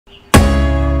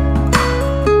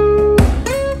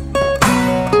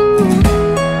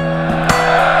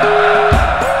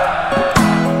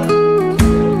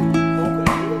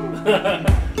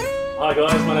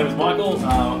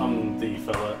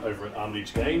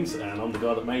Bondage Games, and I'm the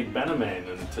guy that made Bannerman,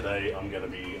 and today I'm going to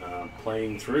be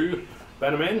playing through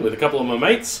Bannerman with a couple of my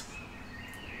mates,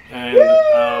 and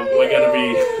we're going to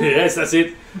be, yes, that's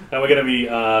it, and we're going to be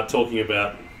talking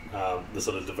about the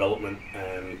sort of development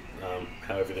and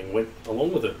how everything went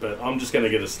along with it. But I'm just going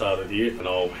to get us started here, and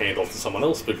I'll hand off to someone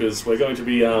else, because we're going to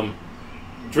be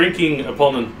drinking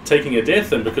upon and taking a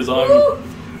death, and because I'm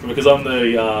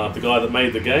the guy that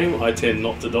made the game, I tend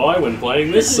not to die when playing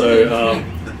this, so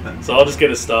so I'll just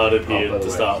get us started here to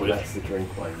start with. That's the drink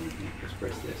one. You just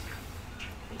press this.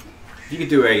 You could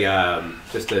do a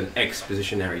just an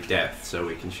expositionary death, so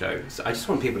we can show. So I just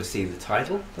want people to see the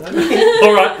title. All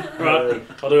right,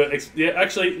 I'll do it. Yeah,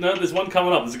 actually, no, there's one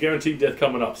coming up. There's a guaranteed death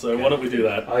coming up, so why don't we do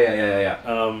that? Oh yeah.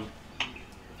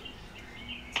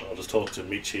 So I'll just talk to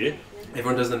Mitch here.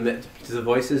 Everyone does the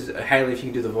voices. Haley, if you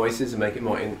can do the voices and make it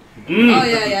more in. Oh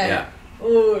yeah.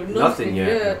 Oh, nothing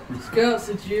yet. Scouts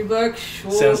at you back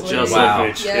shortly. Sounds just like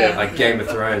Mitch. Yeah. Like Game of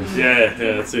Thrones. Yeah,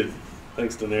 that's it.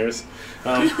 Thanks, Daenerys.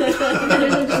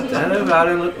 Stand about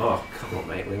and look. Oh, come on,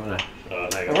 mate. We wanna.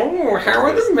 Hang on. Oh, how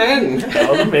are the men?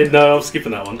 How are the men? No, I'm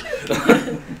skipping that one.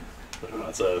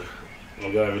 Alright, so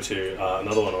I'll go over to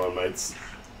another one of our mates,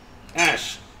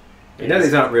 Ash. You know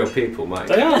these aren't real people, Mike.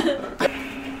 They are.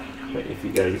 But if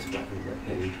you go this button,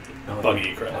 then Buggy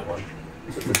you crap. That one.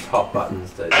 It's the top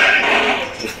buttons. Oh,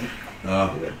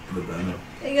 the banner.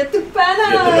 You got the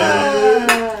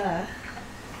banner!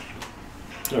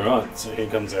 Alright, so here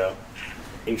comes our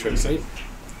intro scene.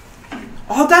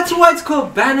 Oh, that's why it's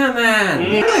called Bannerman!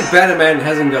 I feel like Bannerman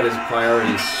hasn't got his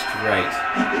priorities straight.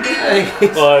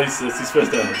 Oh, it's his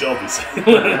first day on the job, you see.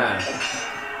 Yeah.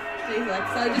 He's like,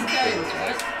 so just carry this,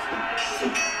 right?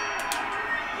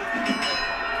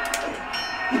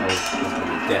 Oh, it's gonna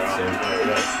be death soon. There we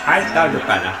go. I found the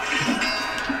banner.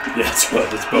 Yeah, that's right,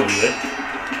 that's probably there.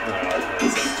 Alright,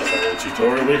 so just a little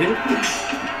tutorial bit here.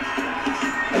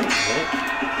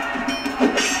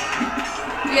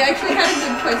 We actually had a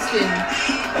good question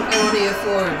on one of your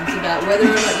forums about whether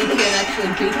or not you can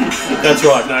actually beat this guy. That's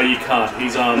right, no you can't.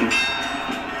 He's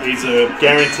a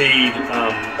guaranteed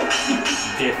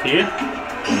death here,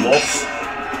 loss.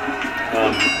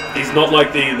 He's not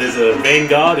like there's a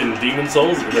Vanguard in Demon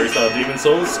Souls, at the very start of Demon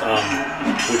Souls,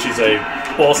 which is a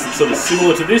boss that's sort of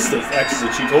similar to this, that acts as a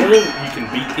tutorial. You can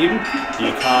beat him,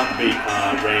 you can't beat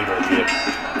Randall here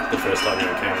the first time you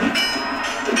encounter him.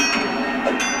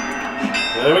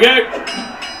 There we go!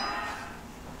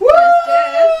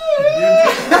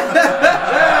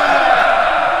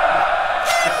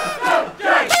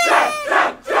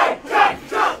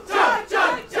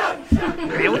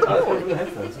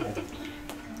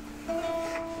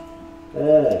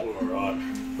 Alright.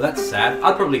 Well, that's sad.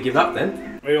 I'd probably give up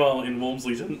then. Meanwhile, in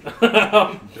Walmsleyton. Is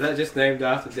that just named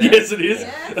after Dad? Yes, it is.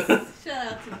 Yes.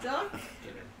 Shout out to Doc.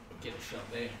 Get a shot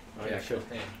there. Oh, yeah, sure.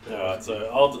 Alright, so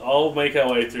I'll make our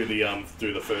way through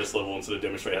the first level and sort of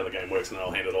demonstrate how the game works, and then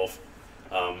I'll hand it off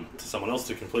to someone else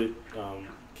to complete.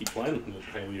 Keep playing.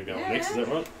 Haley, you're going next, is that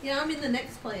right? Yeah, I'm in the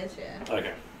next player chair.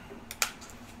 Okay.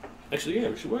 Actually, yeah,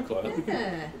 we should work like that.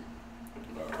 Yeah.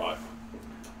 Alright.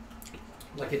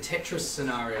 Like a Tetris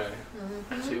scenario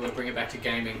to bring it back to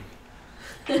gaming.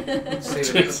 See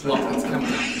the next block that's coming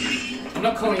up. I'm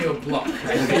not calling you a block.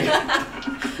 I'm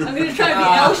going to try and be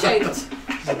L-shaped.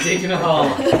 Digging a hole.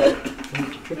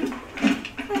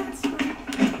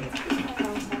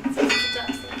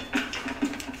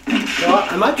 So,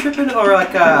 am I tripping or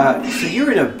like so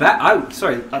you're in a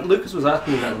sorry, Lucas was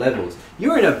asking me about levels. You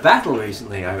were in a battle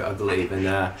recently, I believe, and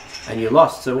you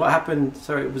lost. So what happened?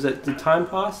 Sorry, was it the time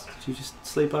pass? Did you just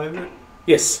sleep over it?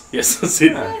 Yes, that's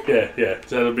it. Yeah.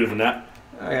 So had a bit of a nap.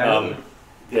 Oh, yeah.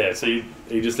 Yeah, so he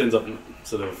just ends up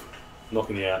sort of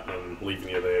knocking you out and leaving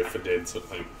you there for dead, sort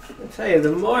of thing. I tell you,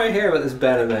 the more I hear about this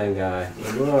Bannerman guy,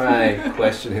 the more I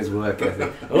question his work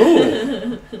ethic.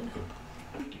 Oh.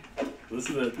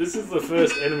 This is the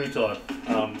first enemy type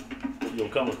you'll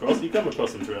come across. You come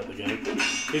across him throughout the game.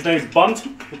 His name's Bunt.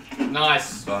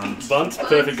 Nice. Bunt,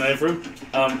 perfect name for him.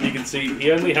 You can see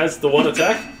he only has the one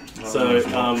attack. So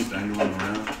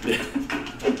yeah.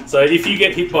 So if you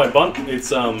get hit by Bunt,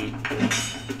 it's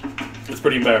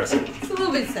pretty embarrassing. It's a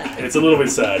little bit sad. It's a little bit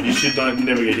sad. You should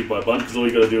never get hit by Bunt, because all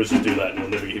you got to do is just do that and you'll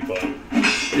never get hit by him.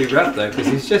 Pretty rough though, because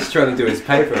he's just trying to do his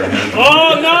paper around.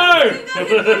 Oh no!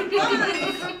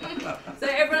 So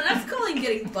everyone, that's calling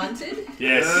getting bunted.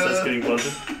 Yes, that's getting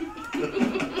bunted.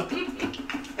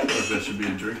 I think there should be a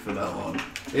drink for that one.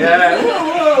 Yeah.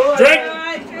 Whoa. Drink!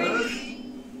 Alright, drink.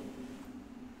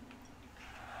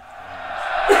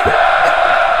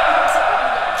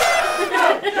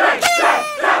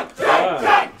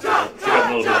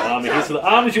 So the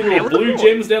arm is your little blue gem.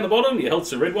 gems down the bottom. Your health's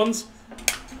the red ones.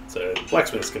 So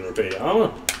blacksmiths can repair your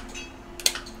armour.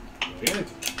 There we go.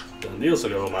 Done deal, so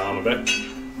I got all my armour back.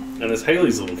 And there's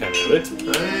Haley's little cameo there.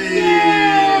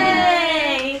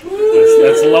 Yay!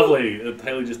 That's lovely.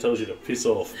 Haley just tells you to piss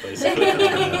off, basically.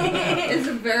 It's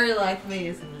very like me,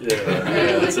 isn't it?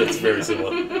 Yeah, it's very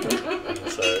similar.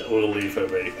 So we'll leave her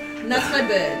be. And that's my bird.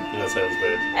 That's Haley's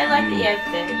bird. I like the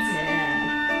outfits. Yeah.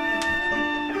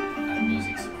 That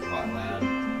music's quite loud.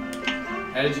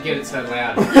 How did you get it so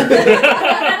loud? Do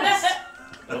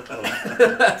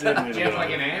you have like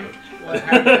an amp?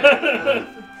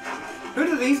 Who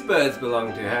do these birds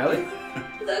belong to, Haley?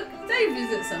 Look, they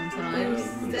visit sometimes.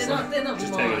 They're not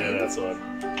Just hanging out mine. outside.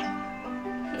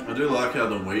 I do like how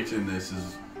the wheat in this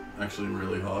is actually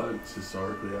really high. It's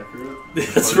historically accurate.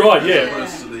 That's right, yeah. As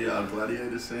opposed to the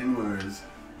gladiator scene where he's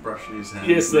brushing his hands.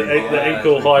 Yes, the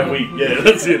ankle high wheat. Yeah,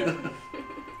 that's it.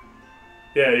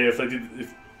 Yeah.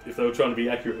 If they were trying to be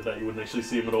accurate with that, you wouldn't actually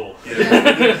see them at all.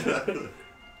 Yeah.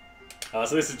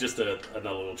 So this is just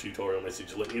another little tutorial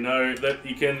message to let you know that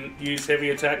you can use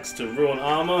heavy attacks to ruin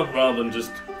armour rather than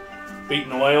just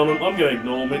beating away on them. I'm going to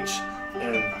ignore Mitch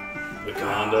and the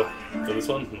commander for this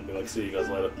one. I'll be like, see you guys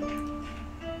later.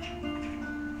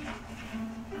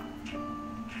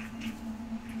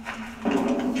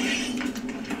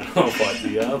 I'll fight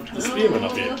the spearman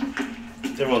up here.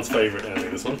 Everyone's favourite enemy,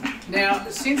 this one. Now,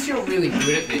 since you're really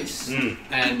good at this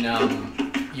and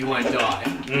you won't die,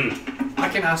 I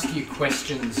can ask you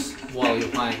questions while you're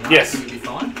playing, right? Yes. So you'll be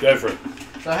fine. Go for it.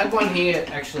 So I had one here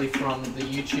actually from the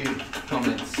YouTube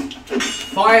comments.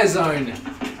 Fire Zone.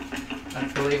 I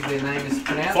believe their name is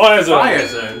pronounced. Fire Zone. Fire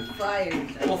Zone.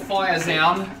 Fired. Or Fire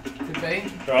Zone, could be.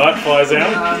 Alright, fires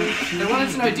out. They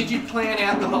wanted to know, did you plan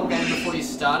out the whole game before you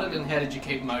started, and how did you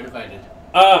keep motivated?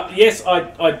 Yes,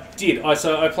 I did. I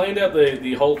planned out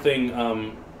the whole thing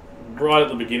right at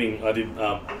the beginning. I did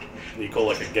what you call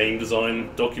like a game design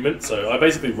document. So I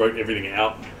basically wrote everything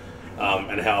out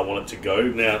and how I want it to go.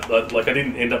 Now, like I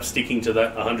didn't end up sticking to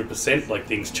that 100%. Like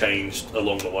things changed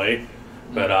along the way,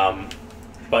 but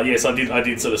yes, I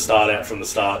did sort of start out from the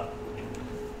start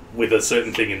with a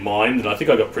certain thing in mind, and I think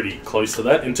I got pretty close to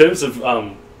that. In terms of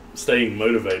staying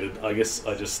motivated, I guess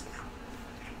I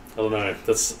don't know.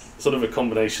 That's sort of a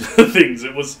combination of things.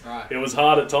 It was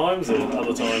hard at times, and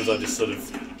other times I just sort of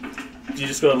you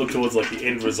just got to look towards like the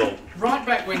end result. Right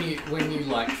back when you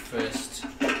like first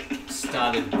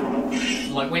started,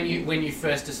 like when you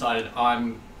first decided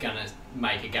I'm gonna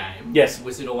make a game. Yes.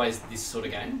 Was it always this sort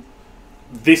of game?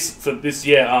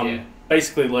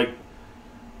 Basically like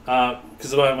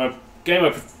because my game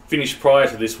I finished prior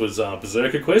to this was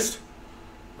Berserker Quest.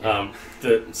 So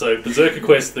Berserker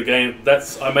Quest, the game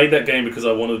I made that game because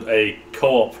I wanted a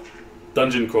co-op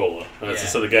dungeon crawler, and that's the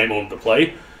sort of game I wanted to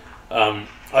play.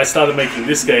 I started making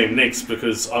this game next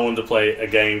because I wanted to play a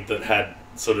game that had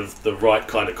sort of the right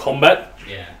kind of combat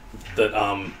that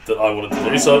I wanted to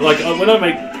do. So like when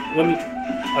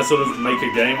I sort of make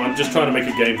a game, I'm just trying to make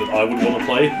a game that I would want to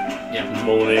play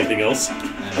more than anything else.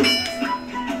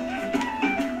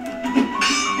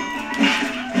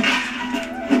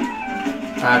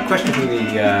 Question from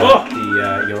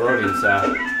your audience.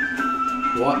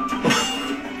 What?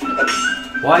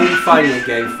 Why are you fighting a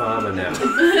gay farmer now?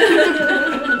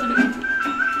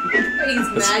 He's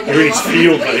mad. You're in his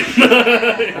field, mate.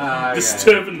 Okay.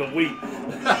 Disturbing the wheat.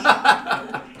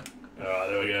 Alright,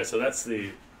 there we go. So that's the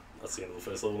end of the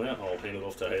first level now. I'll hand it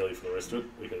off to Haley for the rest of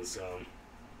it because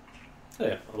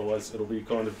otherwise it'll be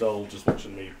kind of dull just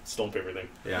watching me stomp everything.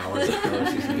 Yeah,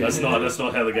 That's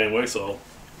not how the game works, so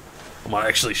I might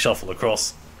actually shuffle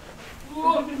across.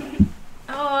 Oh,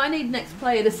 I need next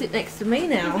player to sit next to me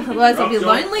now. Otherwise I'll be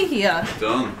lonely here.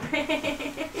 Done.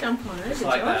 Jump on over, It's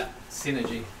like Josh. that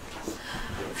synergy.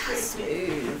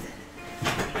 Smooth.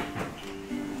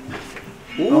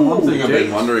 One thing I've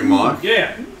been wondering, Mike.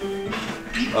 Yeah.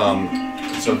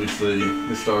 It's obviously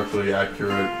historically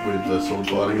accurate with the sword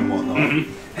fighting and whatnot.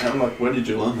 Where did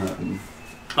you learn that?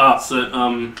 Because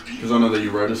I know that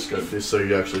you rotoscope this, so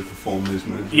you actually perform these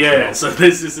moves. Yeah. So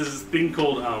there's this thing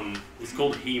called it's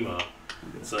called HEMA.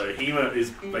 So HEMA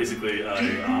is basically a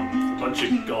bunch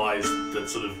of guys that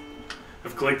sort of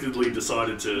have collectively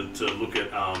decided to look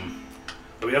at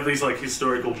we have these like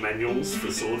historical manuals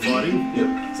for sword fighting.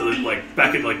 Yep. So that like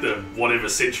back in like the whatever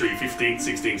century, 15th,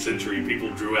 16th century, people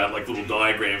drew out like little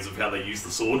diagrams of how they used the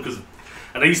sword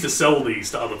and they used to sell these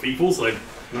to other people. So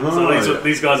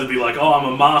these guys would be like, oh, I'm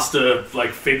a master like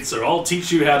fencer. I'll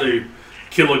teach you how to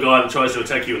kill a guy that tries to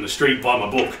attack you in the street. Buy my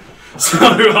book. So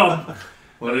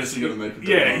well, I guess you got to make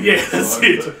it. that's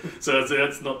it. So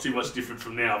it's not too much different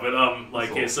from now. But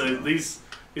so these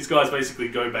these guys basically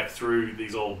go back through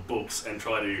these old books and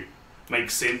try to make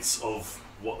sense of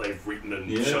what they've written and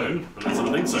shown and that sort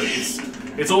of thing. So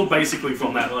it's all basically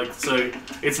from that. Like, so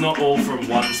it's not all from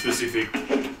one specific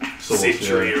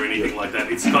century or anything like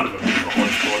that. It's kind of a bit of a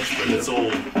hodgepodge, but it's all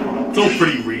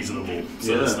pretty reasonable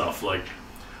sort of stuff. Like,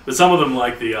 but some of them,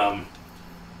 like the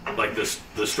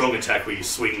strong attack where you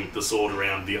swing the sword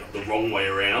around the wrong way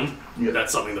around. Yeah.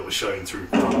 That's something that was shown through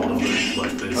quite a lot of them.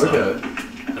 Like there's,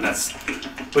 and that's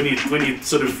when you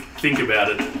sort of think about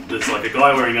it. There's like a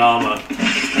guy wearing armor.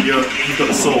 You've got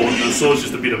a sword, and the sword's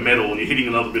just a bit of metal, and you're hitting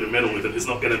another bit of metal with it. It's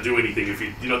not going to do anything if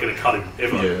you're not going to cut him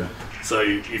ever. Yeah. So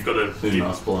you've got to.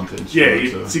 Nice blunt edge.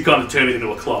 Yeah, so you kind of turn it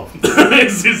into a club.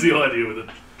 is the idea with it.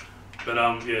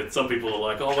 But some people are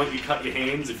like, oh, won't you cut your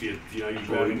hands if you're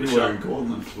grabbing the sharp?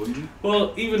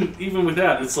 Well, even with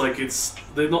that, it's like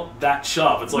they're not that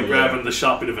sharp. It's like grabbing the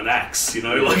sharp bit of an axe,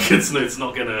 like it's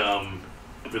not gonna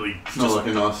really. It's not like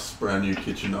a nice brand new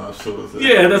kitchen knife sort of thing.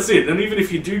 Yeah, that's it. And even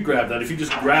if you do grab that, if you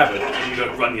just grab it and you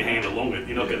don't run your hand along it,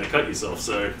 you're not going to cut yourself.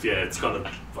 So yeah, it's kind of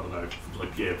I don't know,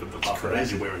 like but apart from that,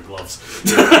 you're wearing gloves.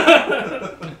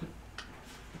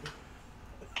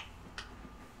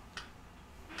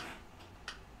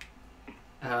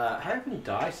 How can you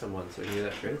die someone so you do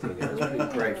that shred thing? That was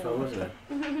pretty great fun, wasn't it?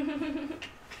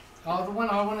 Oh, the one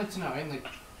I wanted to know in the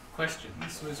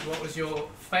questions was what was your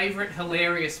favourite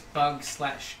hilarious bug /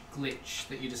 glitch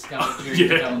that you discovered during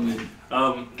development?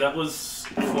 That was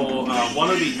for one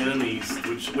of the enemies,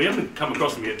 which we haven't come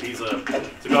across him yet. He's a guy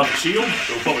with a shield.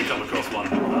 We'll probably come across one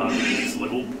in this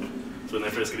level. So when they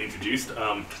first get introduced.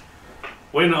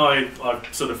 When I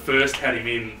sort of first had him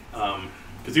in,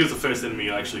 because he was the first enemy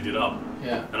I actually did up.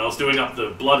 Yeah. And I was doing up the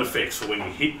blood effects for when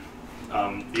you hit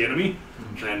the enemy.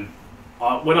 And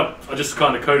I just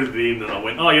kind of coded it in and I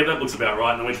went, oh yeah, that looks about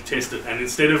right. And I went to test it. And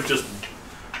instead of just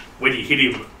when you hit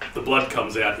him, the blood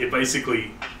comes out, it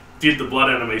basically did the blood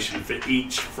animation for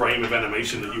each frame of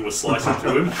animation that you were slicing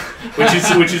through him,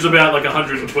 which is about like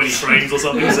 120 frames or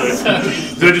something. So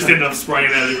it just ended up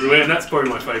spraying out everywhere, and that's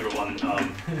probably my favourite one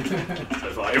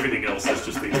so far. Everything else has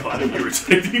just been kind of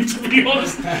irritating, to be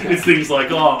honest. It's things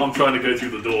like, oh, I'm trying to go through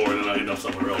the door and then I end up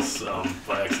somewhere else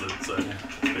by accident. So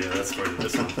yeah, that's probably the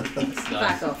best one.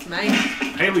 Back off, mate.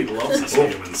 Haley loves us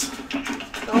humans.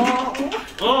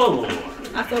 Oh.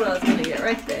 I thought I was going to get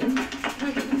wrecked then.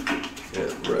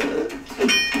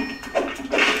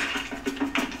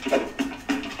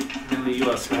 Really, you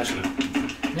are smashing it.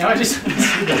 Now I just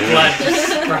see the blood just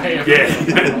spray everywhere.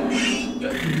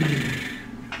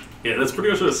 Yeah, that's pretty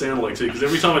much what it sounded like too, because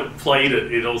every time it played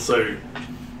it, it also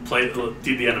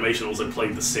did the animation, also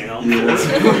played the sound for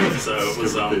it. So it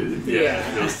was,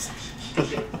 it was...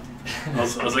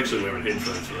 I was actually wearing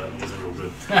headphones for that, it wasn't real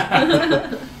good.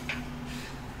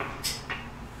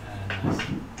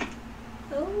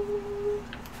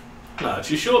 No, it's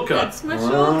your shortcut. That's my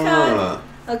shortcut.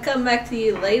 I'll come back to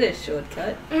you later,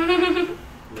 shortcut.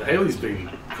 Haley's been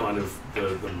kind of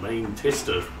the main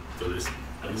tester for this,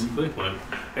 basically. Like,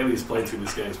 Haley's played through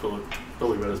this game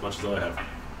probably about as much as I have.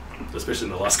 Especially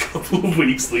in the last couple of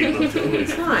weeks leading up to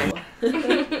this. Fine.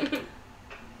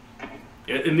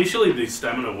 Yeah, initially the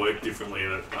stamina worked differently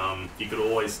in it. You could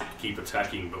always keep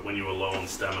attacking, but when you were low on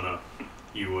stamina,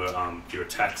 your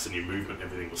attacks and your movement and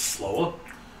everything was slower.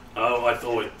 I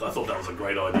thought that was a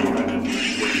great idea, and then when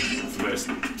first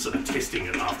sort of testing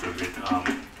it after a bit,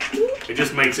 it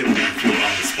just makes everything feel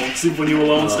unresponsive when you were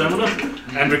low on stamina,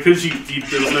 and because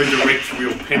there was no direct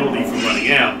real penalty for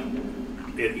running out,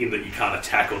 in that you can't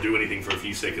attack or do anything for a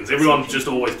few seconds. Everyone just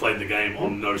always played the game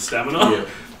on no stamina,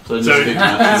 so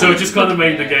it just kind of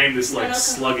made the game this like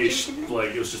sluggish,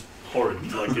 like it was just horrid.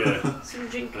 Like that was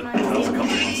a couple of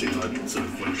months in, I sort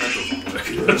of went, that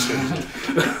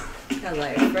doesn't work.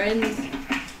 Hello, friends.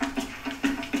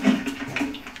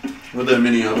 Were there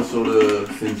many other sort of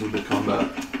things with the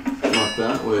combat like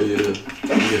that, where you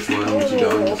just learn what you're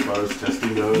doing as far as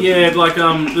testing goes? Yeah, like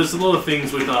there's a lot of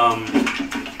things with the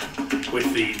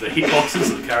hitboxes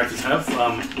that the characters have.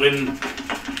 When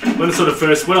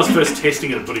I was first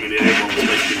testing it and putting it in, everyone was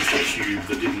basically just a cube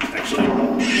that didn't actually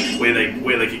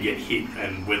where they could get hit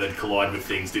and where they'd collide with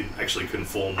things didn't actually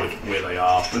conform with where they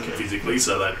are physically.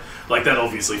 So that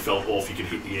obviously felt off. You could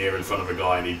hit the air in front of a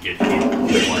guy and he'd get hit, or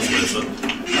vice versa.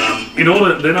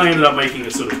 Then I ended up making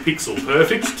it sort of pixel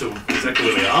perfect to exactly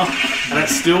where they are, and that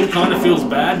still kind of feels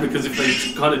bad because if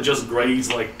they kind of just graze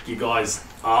like your guy's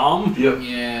arm,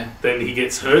 then he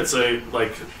gets hurt. So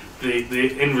like.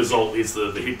 The end result is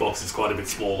the hitbox is quite a bit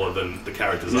smaller than the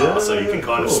characters are, so you can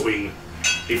kind of swing.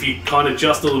 If you kind of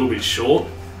just a little bit short,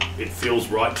 it feels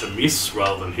right to miss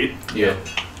rather than hit. Yeah.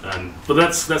 But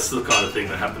that's the kind of thing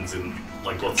that happens in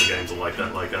like lots of games are like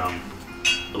that, like a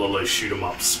lot of those shoot 'em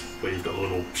ups where you've got a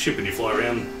little ship and you fly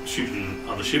around shooting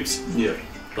other ships. Yeah.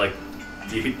 Like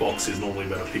your hitbox is normally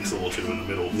about a pixel or two in the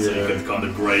middle, so you can kind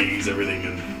of graze everything,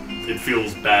 and it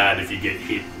feels bad if you get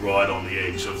hit right on the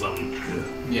edge of something.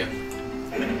 Yeah.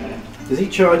 Does he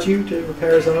charge you to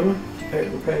repair his armor?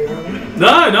 Repair your armor?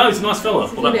 No, he's a nice fella.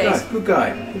 Well, Good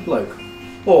guy, good bloke.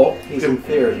 Or he's in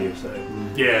fear of you, so.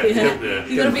 Yeah.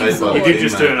 You got a big sword. He did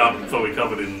just turn up fully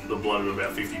covered in the blood of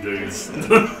about 50 dudes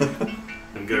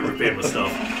and go repair my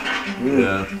stuff.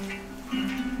 Yeah.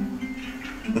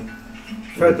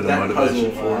 For Bit of that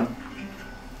motivation puzzle,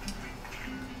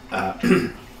 for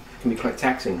him. can be quite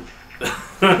taxing.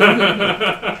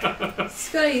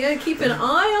 Scotty, you gotta keep an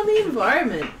eye on the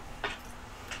environment.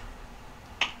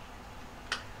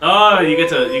 Oh, you get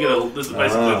to. This is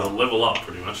basically the level up,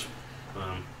 pretty much.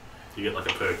 You get like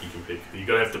a perk you can pick. You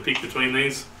gotta have to pick between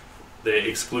these. They're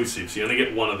exclusive, so you only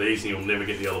get one of these, and you'll never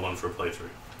get the other one for a playthrough.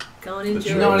 Go and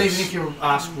enjoy. Not even if you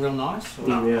ask real nice. Or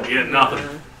No, you get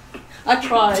nothing. I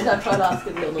tried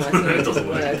asking real nice and It doesn't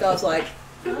work. I was like,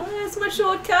 oh, that's my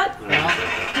shortcut.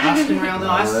 Asking real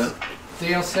nice.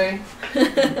 DLC.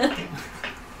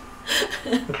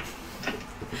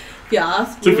 If you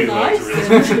ask Took me real a while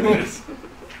nice. to realise this.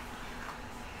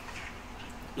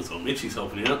 That's what Mitchy's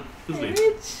helping you out, isn't he?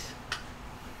 Rich.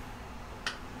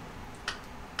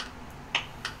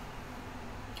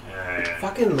 Yeah.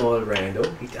 Fucking Lord Randall,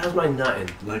 he does my nutting.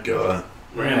 That guy.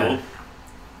 Randall.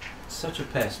 Such a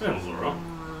pest. Randall's alright.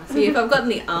 See, if I've gotten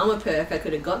the armor perk, I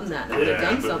could have gotten that. I would have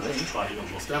done but something. you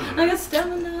got more stamina. I got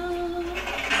stamina.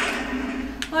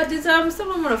 Oh, does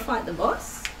someone want to fight the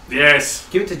boss? Yes.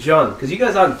 Give it to John, because you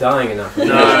guys aren't dying enough.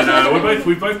 No,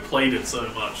 we both played it so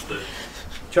much that.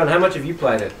 John, how much have you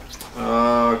played it?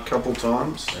 A couple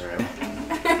times.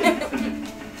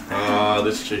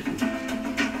 This chicken.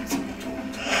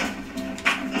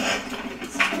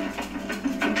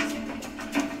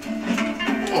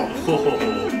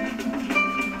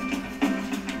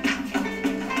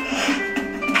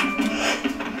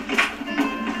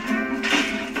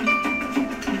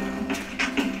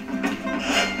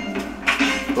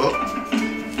 Oh.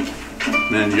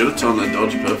 Man, you gotta time that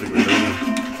dodge perfectly, don't you?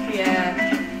 Yeah.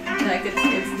 Like,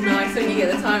 it's nice when you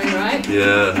get the timing right.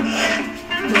 Yeah.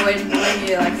 But when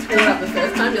you, like, screw it up the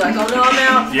first time, you're like, oh no, I'm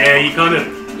out. Yeah, you kind of.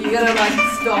 You gotta, like,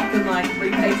 stop and, like,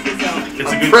 repace yourself.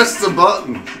 It's a good. Press the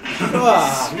button.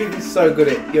 You're so good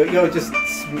at you're just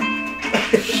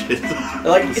Shit.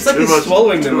 like it's like Too you're much-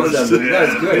 swallowing them too or much something. to- No,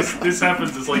 it's good. This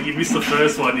happens. It's like you miss the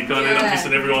first one, you kind of end up Yeah.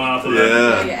 missing everyone after that. Yeah,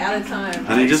 Yeah. you're out of time.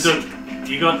 And he just.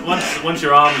 You got once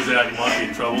your arm is out, you might be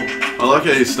in trouble. I like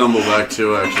how you stumble back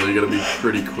too, actually. You gotta be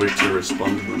pretty quick to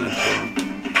respond to the next one.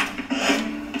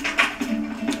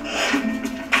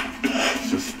 It's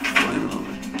just flaming on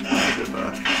me. I'll get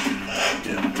back.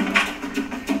 Yeah.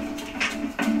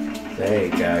 There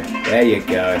you go. There you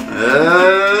go.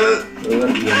 Look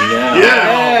at you now.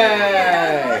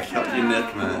 Yeah. Hey! Cut your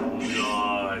neck, man.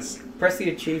 Nice. Press the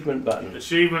achievement button.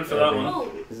 Achievement for that one. Oh.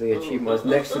 Because the achievement was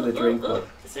next to the drink one.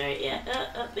 Sorry, yeah.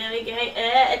 There we go.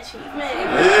 Achievement. You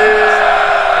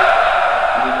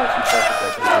didn't actually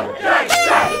press it back. You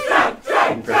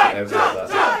didn't press it over the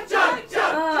button.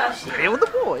 Oh, shit. Real with the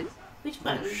boys. Which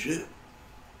button? Oh, shit.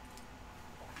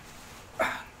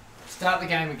 Start the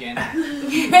game again.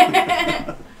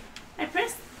 I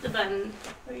pressed the button.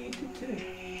 You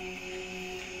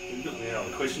got any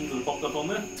other questions that popped up on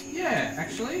there? Yeah,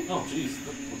 actually. Oh, jeez,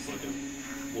 that looks like a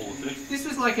wall of text. This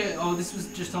was like this was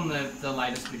just on the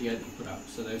latest video that you put up.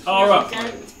 So there's Oh, right.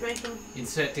 It's breaking.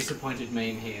 insert disappointed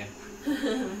meme here.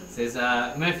 Says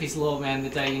Murphy's Law, man. The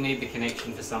day you need the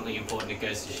connection for something important, it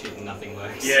goes to shit and nothing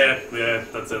works. Yeah,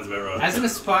 that sounds about right. As an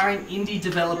aspiring indie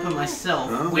developer myself,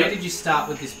 where did you start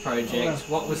with this project?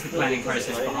 What was the planning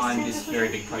process behind this very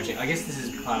big project? I guess this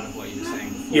is part of what you were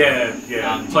saying before. Yeah.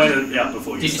 Plan it out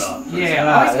before you Did you start.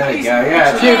 yeah, There you go.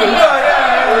 Yeah, achievement.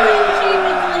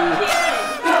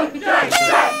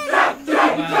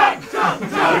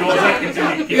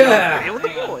 Yeah. Real with the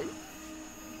boys.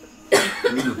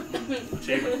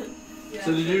 Achievement.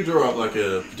 So did you draw up like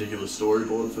a particular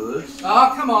storyboard for this?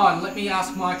 Oh, come on, let me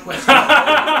ask my question.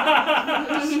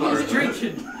 Sorry. He's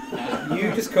drinking.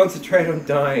 You just concentrate on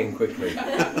dying quickly.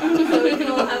 So we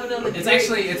can all have another It's drink.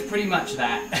 actually, it's pretty much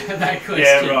that, that question.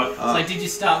 Yeah, right. So did you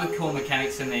start with core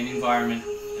mechanics and then environment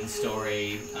and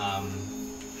story?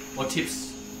 What tips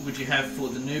would you have for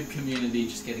the noob community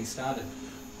just getting started?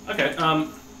 Okay.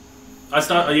 I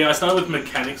started with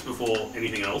mechanics before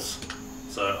anything else.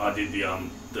 So I did the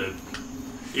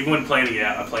even when planning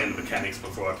out, I planned the mechanics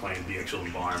before I planned the actual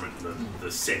environment and the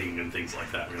setting and things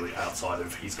like that. Really, outside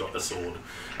of he's got a sword.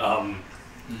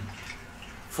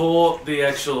 For the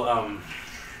actual,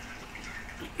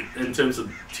 in terms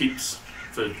of tips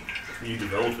for new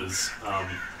developers,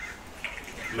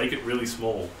 make it really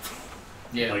small.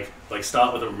 Yeah. Like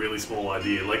start with a really small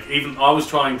idea. Like even I was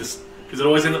trying to, because it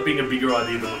always ends up being a bigger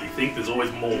idea than what you think. There's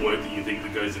always more work that you think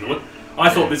that goes into it. I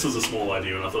thought this was a small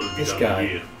idea, and I thought it'd be done in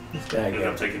a year. This guy Ended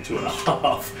up taking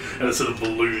 2.5, and it sort of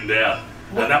ballooned out.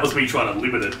 And that was me trying to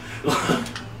limit it.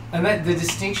 And the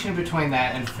distinction between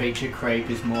that and feature creep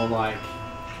is more like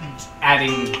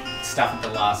adding stuff at the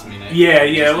last minute.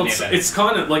 Yeah. Well, it's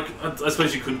kind of like, I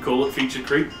suppose you could call it feature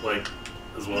creep, like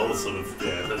as well. It's sort of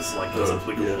that's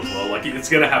applicable as well. Like it's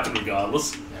going to happen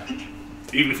regardless. Yeah.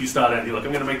 Even if you start out and you're like,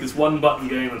 I'm going to make this one button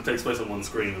game and it takes place on one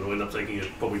screen, and it'll end up taking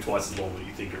it probably twice as long as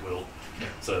you think it will. Yeah.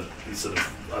 So you sort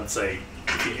of, I'd say,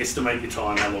 if you estimate your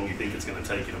time, how long you think it's going to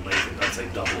take you to make it, I'd say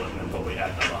double it and then probably add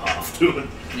another half to it.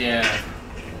 Yeah.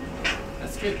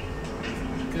 That's good.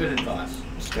 Good advice.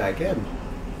 This guy again.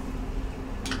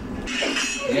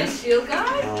 Yes. Shield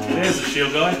guy? There's a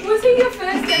shield guy. Was he your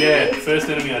first enemy? Yeah, first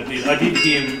enemy I did. I did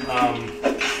him,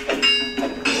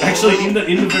 actually in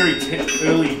the very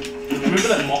early, remember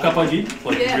that mock-up I did?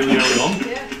 Like really early on?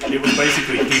 Yeah. It was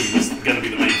basically him was going to be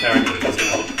the main character. It was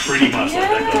going to look pretty much like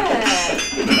that guy.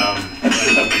 But I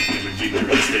ended up making him a ginger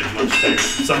instead, much to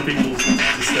some people's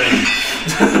disdain.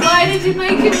 Why did you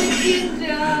make him a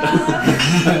ginger?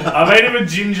 I made him a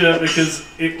ginger because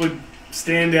it would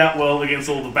stand out well against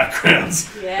all the backgrounds,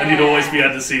 and you'd always be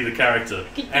able to see the character,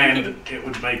 and it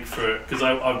would make for, because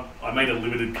I made a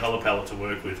limited colour palette to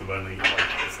work with of only like,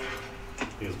 I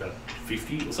think it was about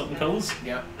 50 or something colours.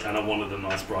 Yep. And I wanted a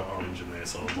nice bright orange in there,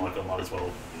 so I might as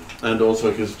well. And also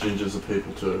because gingers are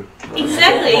people too. Right?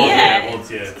 Exactly, yeah.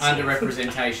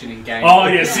 Underrepresentation in games. Oh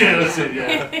yes, that's it.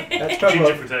 Yeah. That's probably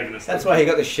Ginger protagonist. That's why he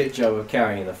got the shit job of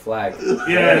carrying the flag.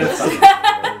 Yeah. So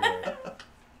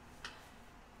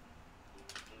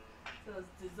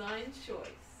it's design choice.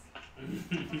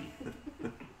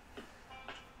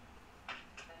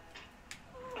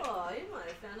 Oh, you might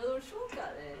have found a little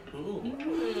shortcut there.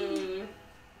 Ooh.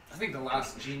 I think the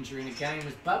last ginger in a game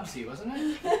was Bubsy, wasn't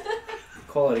it?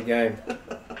 Quality game.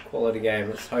 Quality game.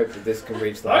 Let's hope that this can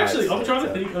reach the Actually, heights I'm trying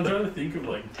that, to think of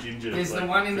like ginger. There's like, the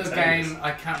one in the protagonists. game,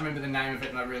 I can't remember the name of it,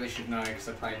 and I really should know because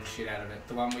I played the shit out of it.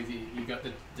 The one with you got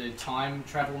the time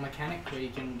travel mechanic where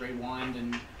you can rewind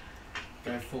and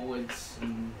go forwards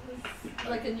and...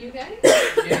 Like a new game?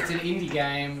 Yeah, it's an indie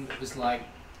game. It was like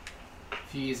a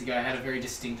few years ago. It had a very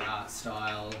distinct art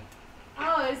style.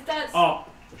 Oh, is that... Oh.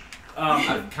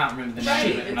 I can't remember the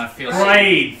name of it, and I feel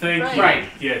Braid, thank you. Braid.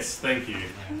 Yes, thank you.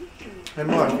 Hey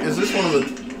Mike, is this one of the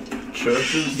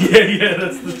churches? Yeah,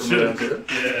 that's the from church. around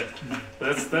here?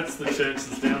 Yeah, that's the church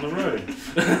that's down the road.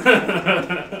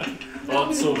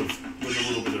 Well, sort of, with a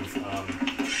little bit of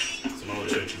some other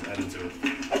churches added to it.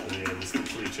 But yeah, there's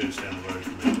literally a church down the road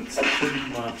from there. It's pretty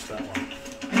much that one.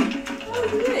 Oh,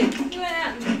 really? You went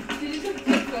out and... Did you take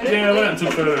photos? Yeah, I went out and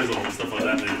took photos of it and stuff like that,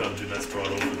 and then kind of did that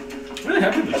sprite off it. I'm really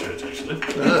happy with the church, actually.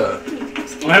 Yeah.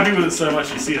 I'm happy with it so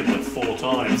much you see it like 4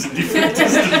 times in different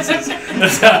distances.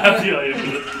 That's how happy I am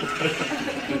with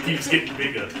it. It keeps getting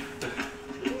bigger.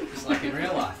 Just like in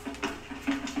real life.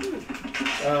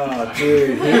 Oh,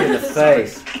 dude, hit in the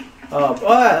face. Oh,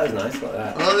 that was nice, like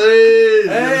that. Oh,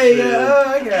 Hey,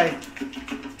 yeah, okay.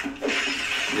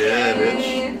 Yeah,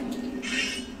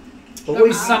 bitch.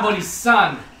 Always somebody's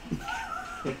son.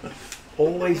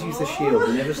 Always use the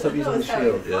shield. Never stop using the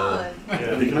shield. Yeah.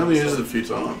 Yeah, You can only use it a few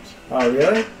times. Oh,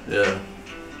 really? Yeah.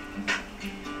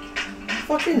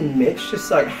 Fucking Mitch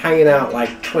just like hanging out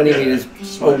like 20 meters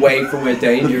away from where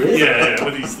danger is. Yeah,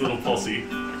 with his little posse.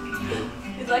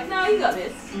 He's like, no, you got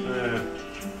this. He's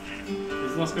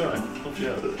a nice guy. Helps you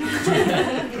out.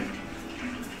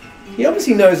 He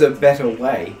obviously knows a better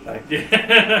way. Like,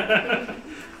 Yeah.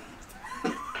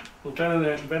 Well,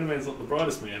 Bannerman's not the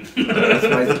brightest man. that's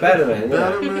why he's a better man.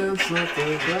 Yeah. Bannerman's not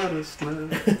the brightest man.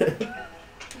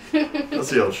 That's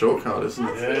the old shortcut, isn't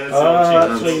it? Yeah, it's Oh,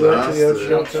 the actually, old that's the old Fantastic.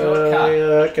 shortcut. Shortcut.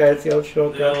 Yeah, okay, it's the old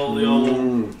shortcut. the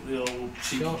old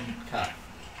Shortcut.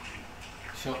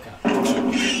 Shortcut.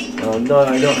 Oh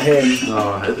no, not him.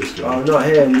 Oh, I hate this guy. Oh, not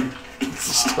him.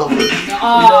 Stop it.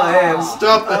 Not him.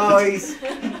 Stop it.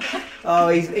 Oh,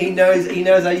 he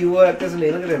knows how you work, doesn't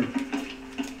he? Look at him.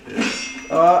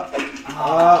 Yeah.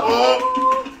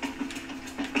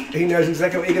 He knows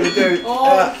exactly what you're gonna do.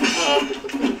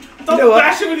 Don't You know what?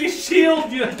 bash him with his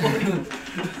shield! You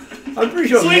I'm pretty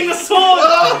sure. swing the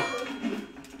sword!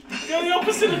 Go the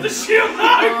opposite of the shield!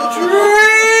 No!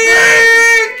 Drink!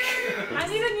 I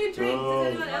need a new drink. Does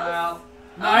anyone else?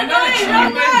 Well, no, not Wrong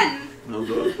achievement. one! Oh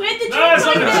god. Where'd the No, it's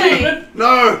drink not an go? achievement!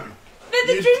 No! The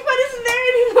the drink button isn't there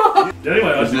anymore. Anyway,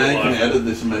 I Because do now you can like edit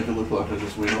this and make it look like I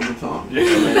just win all the time. Yeah.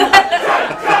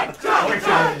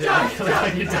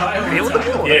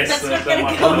 Yes, That's not that gonna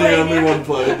might go I'm be. the only one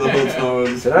played the whole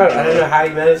time. So I don't know how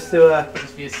you managed to. I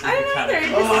don't either.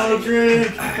 It Oh,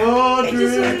 drink! Oh, It just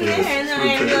wasn't drink! there, and then I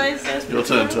realized I was Your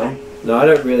turn, Tom. No, I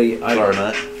don't really. I Sorry,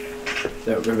 mate.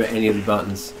 don't remember any of the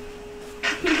buttons.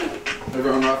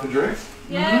 Everyone right for drinks?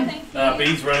 Yeah, thank you.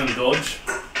 B's run and dodge.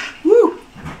 Woo!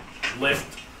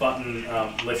 Left button,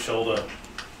 left shoulder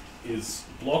is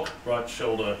block. Right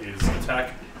shoulder is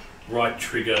attack. Right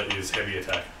trigger is heavy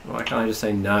attack. Why can't I just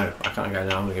say no? I can't go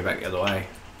no. I'm gonna go back the other way.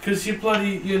 Because you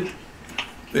bloody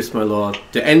This, my lord.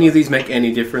 Do any of these make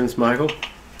any difference, Michael?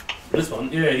 This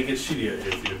one, yeah, he gets shittier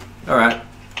if you. All right.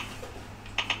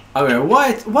 I mean,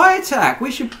 why attack? We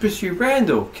should pursue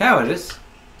Randall. Cowardice.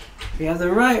 We have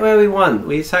the right where we want.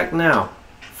 We attack now.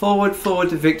 Forward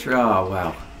to victory. Oh,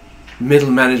 wow.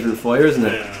 Middle management for you, isn't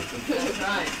it? Yeah.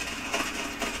 Right.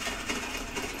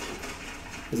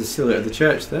 There's a silhouette of the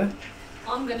church there.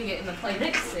 I'm gonna get in the play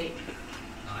next seat.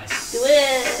 Nice. Do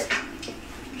it.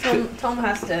 Tom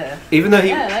has to. Even though he,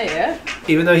 Yeah, there you go.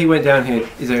 even though he went down here,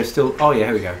 is there still? Oh yeah,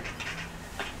 here we go.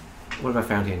 What have I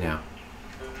found here now?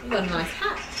 You got a nice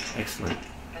hat. Excellent.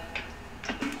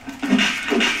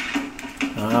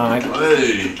 Ah,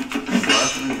 Hey!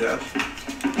 Slashing and gaps.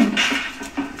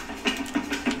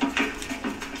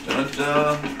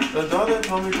 Don't die there,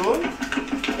 Tommy boy.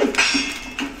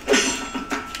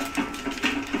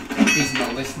 He's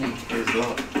not listening. Who's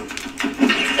that?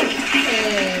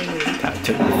 Hey. that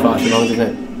took me far too long, didn't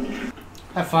it?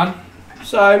 Have fun.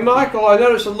 So, Michael, I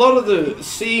noticed a lot of the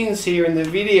scenes here in the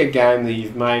video game that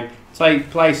you've made take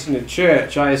place in a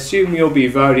church. I assume you'll be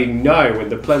voting no when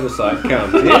the plebiscite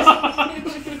comes, yes?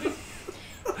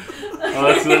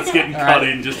 Oh, that's getting cut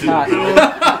in just in the middle.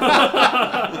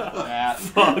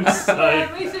 Fuck's sake.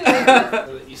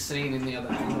 You're seen in the other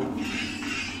angle.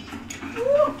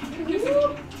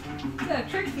 Got a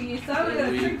trick for you, son. We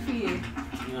got a trick for you.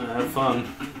 Yeah, have fun.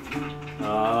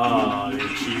 Ah, you're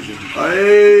cheating.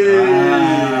 Hey!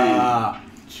 Ah,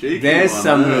 Cheeky there's one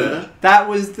some. there. That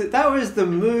was the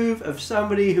move of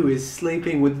somebody who is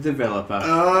sleeping with the developer. Just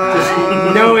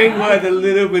Ah. knowing where the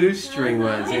little bit of string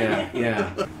was. Yeah, yeah.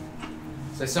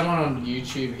 So someone on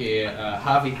YouTube here,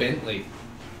 Harvey Bentley,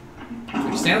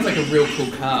 which sounds like a real cool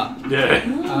car, Yeah.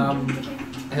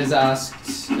 has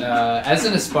asked, as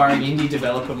an aspiring indie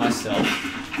developer myself,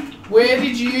 where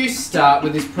did you start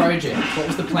with this project? What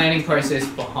was the planning process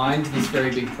behind this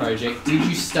very big project? Did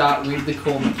you start with the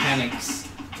core mechanics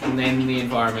and then the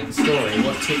environment and story?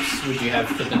 What tips would you have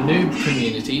for the noob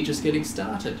community just getting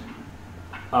started?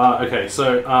 Okay,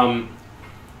 so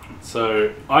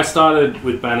I started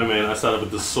with Bannerman. I started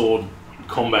with the sword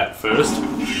combat first.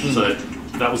 So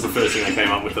that was the first thing I came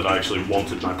up with that I actually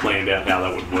wanted, and I planned out how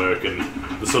that would work and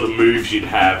the sort of moves you'd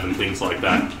have and things like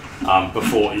that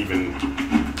before even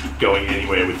going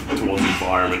anywhere towards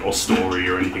environment or story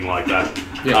or anything like that.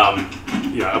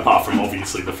 Yeah. Apart from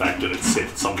obviously the fact that it's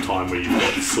set sometime where you've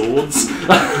got swords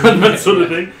and that sort of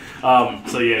thing.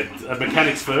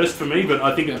 Mechanics first for me, but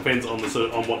I think it depends on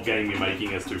on what game you're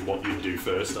making as to what you do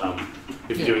first.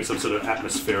 If you're doing some sort of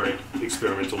atmospheric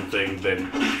experimental thing,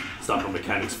 then starting on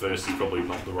mechanics first is probably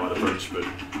not the right approach. But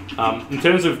in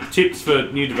terms of tips for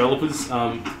new developers,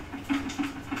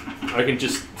 I can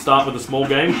just start with a small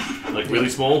game, like really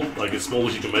small, like as small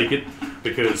as you can make it,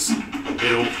 because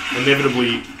it'll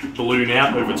inevitably balloon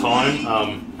out over time,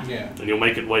 and you'll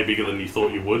make it way bigger than you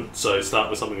thought you would. So start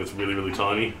with something that's really, really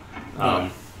tiny.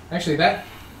 Actually, that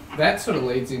sort of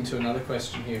leads into another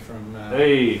question here from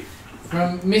Hey,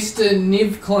 from Mr.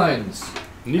 Niv Clones.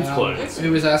 Niv Clones.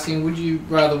 Who was asking, would you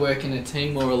rather work in a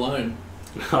team or alone?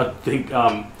 I think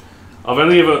I've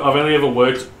only ever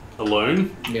worked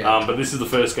alone, Yeah. but this is the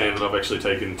first game that I've actually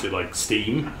taken to like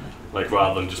Steam, like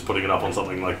rather than just putting it up on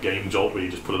something like GameJolt where you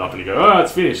just put it up and you go, oh,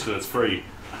 it's finished and it's free.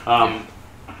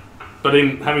 But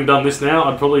in having done this now,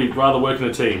 I'd probably rather work in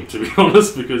a team, to be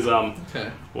honest, because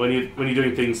when you're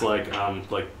doing things like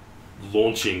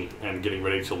launching and getting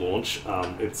ready to launch,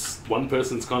 it's one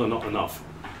person's kind of not enough.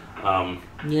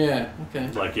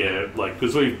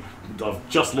 Because I've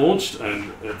just launched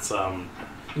and it's And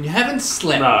you haven't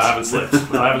slept. No, I haven't slept.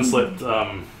 I haven't slept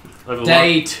over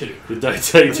Day two. Day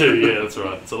two, yeah, that's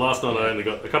right. So last night I only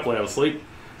got a couple hours sleep.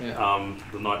 Yeah.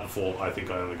 The night before I think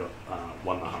I only got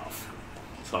 1.5.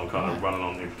 So I'm kind of running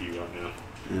on empty right now,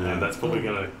 and that's probably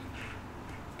going to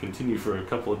continue for a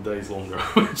couple of days longer.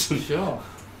 I imagine. Sure.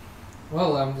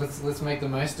 Well, let's make the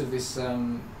most of this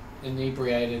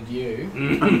inebriated you.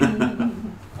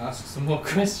 Ask some more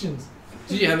questions.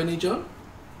 Did you have any, John?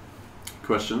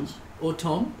 Questions? Or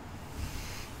Tom?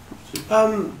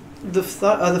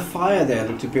 The fire there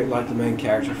looked a bit like the main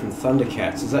character from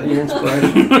Thundercats. Is that your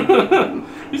inspiration?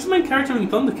 Who's the main character in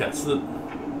Thundercats?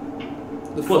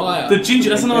 The fire. The ginger.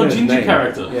 That's another Yeah, ginger name.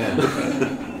 character. Yeah.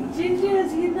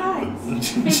 Gingers unite.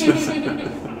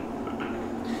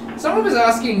 Someone was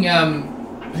asking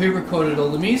who recorded all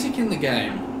the music in the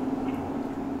game.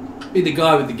 Be the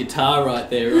guy with the guitar right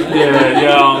there, right?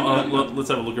 Yeah. Let's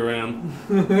have a look around.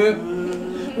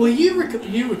 Well, you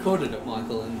recorded it,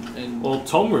 Michael, and Well,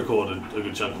 Tom recorded a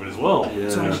good chunk of it as well. Yeah.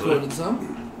 Tom actually. recorded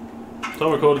some.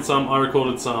 Tom recorded some. I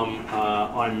recorded some.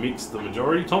 I mixed the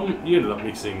majority. Tom, you ended up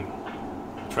mixing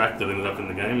a track that ended up in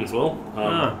the game as well.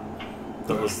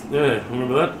 That was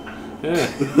remember that?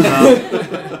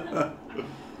 Yeah.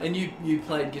 And you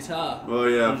played guitar. Oh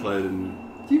yeah, I played in.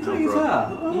 Do you play guitar?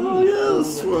 Oh yeah,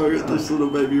 that's why I got this little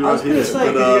baby I right was going here. to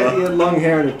say, 'cause you had long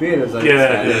hair and a beard. I was like,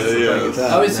 Yeah, this guy yeah. plays guitar.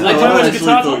 I was- No. I I much actually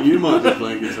guitar? thought you might be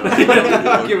playing guitar.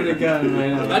 I'll give it a go,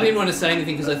 man. I didn't want to say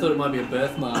anything because I thought it might be a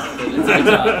birthmark, but it's a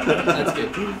guitar. That's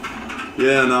good.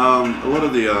 Yeah, and a lot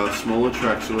of the smaller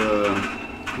tracks were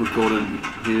recorded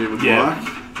here with Mike,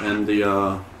 and the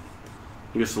I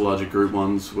guess the larger group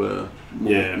ones were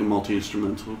more the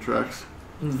multi-instrumental tracks.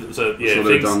 So yeah, So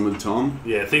they're done with Tom.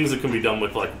 Yeah, things that can be done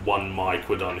with like one mic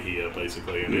were done here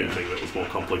basically, and anything that was more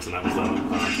complex than that was done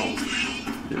at Tom's.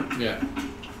 Yeah.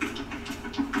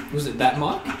 Was it that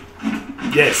mic?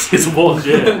 Yes, it was.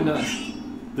 Yeah, Nice.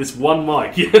 this one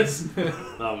mic. Yes,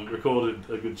 recorded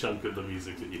a good chunk of the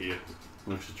music that you hear.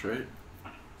 Looks a treat.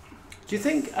 Do you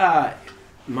think,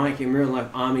 Mike, in real life,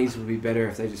 armies would be better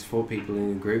if they just fought people in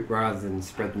a group rather than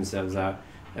spread themselves out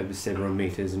over several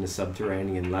meters in a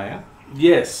subterranean layer?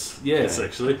 Yes, Yeah.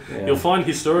 actually. Yeah. You'll find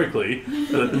historically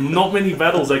that not many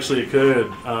battles actually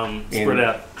occurred spread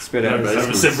out over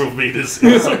basements. several meters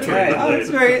in the subterranean Okay, layer.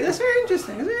 that's very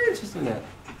interesting. That's very interesting. That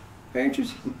very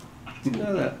interesting. Didn't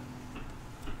know that.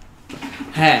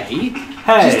 Hey,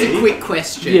 Hey, just a quick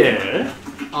question. yeah,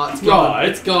 Oh, it's gone. Right.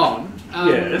 It's gone.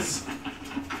 yes.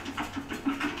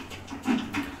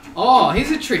 Oh,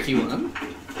 here's a tricky one.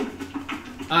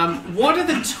 What are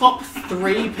the top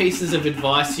 3 pieces of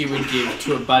advice you would give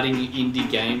to a budding indie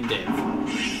game dev?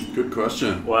 Good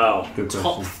question. Wow. Good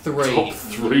Top question. 3. Top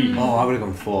 3. Oh, I would have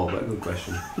gone 4, but good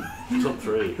question. Top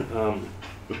 3.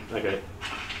 Okay.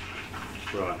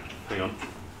 Right. Hang on.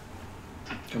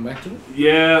 Come back to it.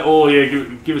 Yeah.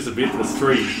 Give us a bit. There's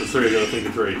 3. There's 3. I gotta think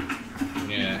of 3.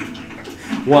 Yeah.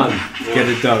 1. Get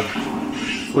a dog.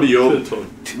 What are your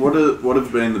what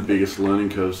have been the biggest learning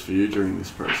curves for you during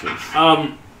this process?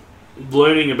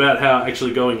 Learning about how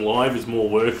actually going live is more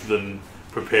work than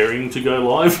preparing to go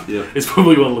live Yeah. is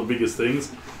probably one of the biggest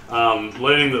things.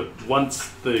 Learning that once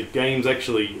the game's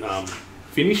actually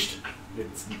finished,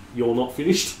 you're not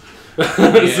finished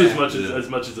as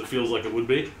much as it feels like it would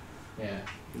be. Yeah.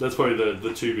 That's probably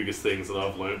the 2 biggest things that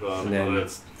I've learned. And then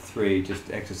That's 3,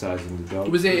 just exercising the dog.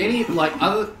 Was there any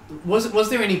was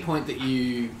there any point that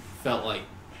you felt like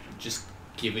just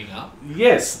giving up?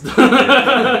 yes.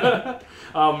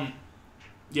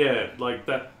 Yeah, like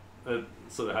that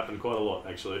sort of happened quite a lot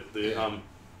actually.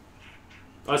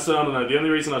 I don't know. The only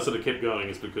reason I sort of kept going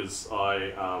is because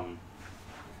I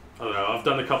don't know. I've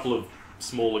done a couple of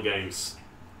smaller games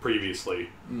previously,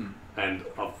 and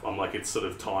I'm like, it's sort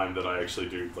of time that I actually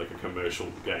do like a commercial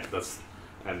game.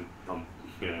 I'm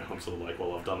sort of like,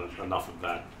 well, I've done enough of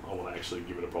that. I want to actually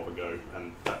give it a proper go,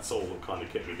 and that's all that kind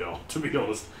of kept me going, to be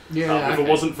honest. Yeah. If it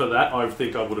wasn't for that, I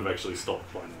think I would have actually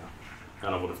stopped by now,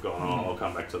 and I would have gone, I'll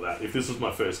come back to that. If this was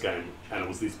my first game and it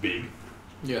was this big,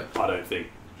 Yeah. I don't think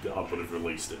that I would have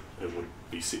released it. It would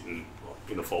be sitting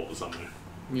in a folder somewhere.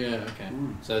 Yeah. Okay.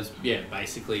 So it's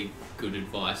basically good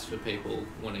advice for people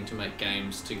wanting to make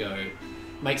games to go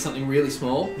make something really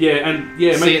small. See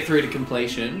it through to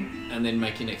completion, and then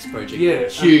make your next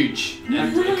project huge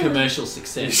and a commercial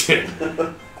success.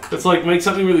 Yeah. It's like, make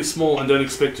something really small and don't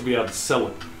expect to be able to sell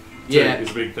it. Yeah.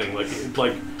 Is a big thing. Like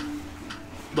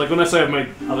when I say I've made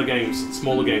other games,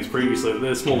 smaller games previously,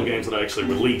 they're smaller games that I actually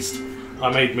released.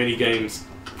 I made many games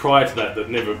prior to that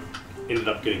never ended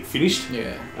up getting finished.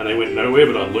 Yeah. And they went nowhere,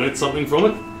 but I learned something from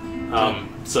it.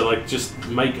 So like, just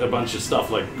make a bunch of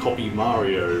stuff, like copy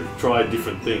Mario, try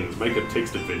different things, make a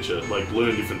text adventure, like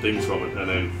learn different things from it, and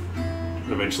then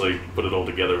eventually put it all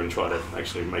together and try to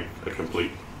actually make a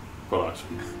complete product.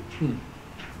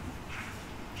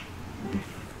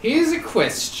 Here's a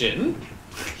question.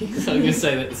 I'm going to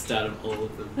say that at the start of all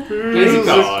of them. Here's a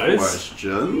guys.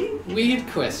 Question. Weird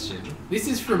question. This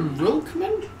is from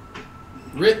Rilkman?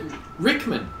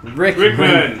 Rickman.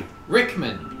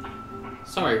 Rickman.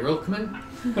 Sorry, Rilkman.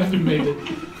 I didn't mean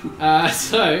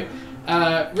to.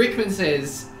 Rickman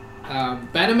says,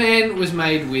 Bannerman was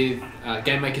made with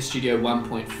Game Maker Studio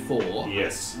 1.4.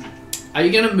 Yes. Are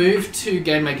you going to move to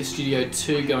Game Maker Studio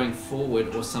 2 going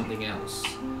forward, or something else?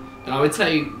 And I would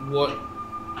say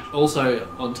also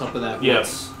on top of that,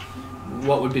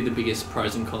 what would be the biggest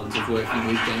pros and cons of working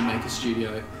with Game Maker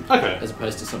Studio as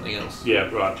opposed to something else? Yeah,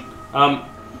 right.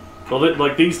 Well,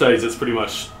 like these days, it's pretty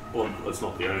much, well, it's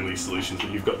not the only solutions,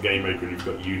 but you've got Game Maker and you've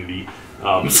got Unity,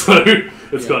 so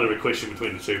it's kind of a question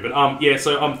between the two. But yeah,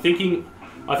 so I'm thinking,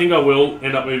 I think I will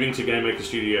end up moving to Game Maker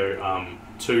Studio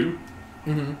 2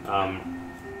 when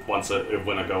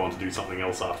I go on to do something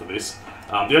else after this.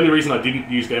 The only reason I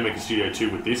didn't use Game Maker Studio 2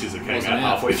 with this is it came out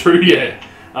halfway through,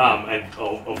 and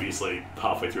obviously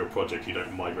halfway through a project you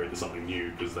don't migrate to something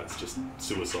new because that's just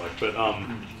suicide. But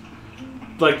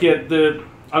like I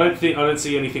don't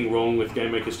see anything wrong with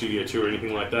Game Maker Studio 2 or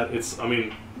anything like that. I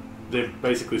mean, they're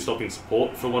basically stopping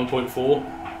support for 1.4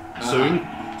 soon,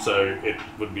 so it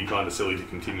would be kind of silly to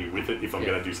continue with it if I'm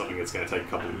going to do something that's going to take a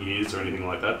couple of years or anything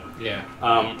like that. Yeah.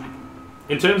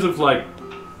 In terms of like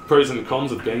pros and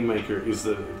cons of Game Maker is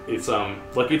that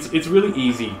it's really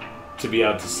easy to be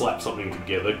able to slap something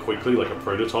together quickly, like a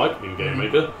prototype in Game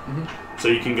Maker. So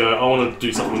you can go, I want to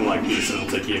do something like this, and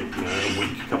it'll take you, a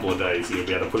week, a couple of days, and you'll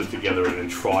be able to put it together and then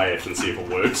try it and see if it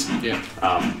works. Yeah.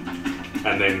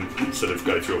 And then sort of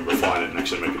go through and refine it and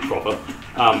actually make it proper.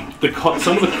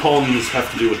 Some of the cons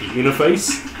have to do with the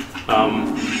interface.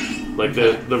 Like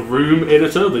the room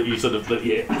editor that you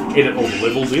edit all the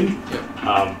levels in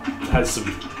has some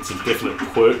definite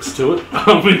quirks to it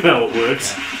with how it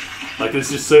works. Like there's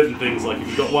just certain things, like if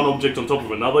you've got one object on top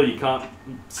of another, you can't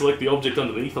select the object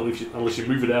underneath unless you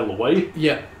move it out of the way.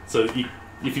 Yeah. So if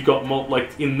you've got,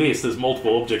 like in this, there's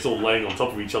multiple objects all laying on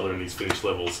top of each other in these finished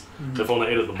levels. So if I want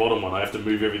to edit the bottom one, I have to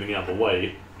move everything out of the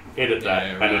way, edit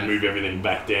that, and then move everything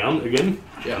back down again.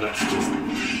 Yeah. And that's just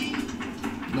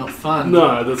not fun.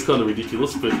 No, that's kind of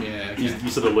ridiculous, but you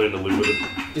sort of learn to live with it.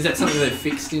 Is that something they've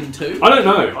fixed in too? I don't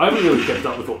know. I haven't really kept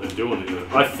up with what they're doing.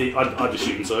 I'd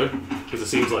assume so, because it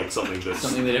seems like something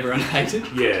that everyone hated.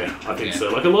 Yeah, I think so.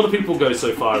 Like a lot of people go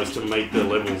so far as to make their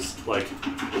levels like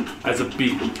as a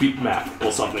bitmap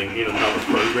or something in another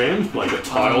program, like a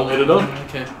tile editor,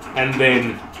 and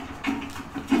then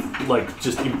like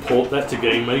just import that to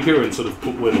Game Maker and sort of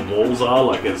put where the walls are,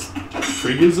 like as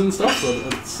triggers and stuff.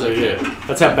 So yeah,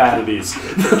 that's how bad it is.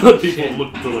 People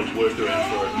look to like work around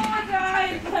for it.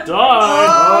 You're dead.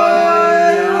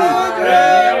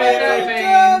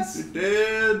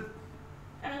 There.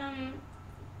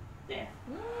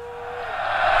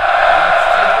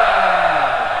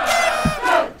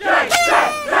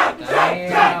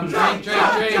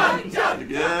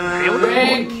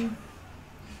 Drink.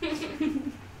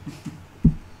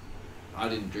 I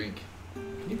didn't drink.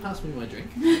 Can you pass me my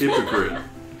drink? Hypocrite.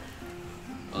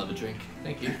 I'll have a drink.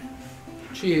 Thank you.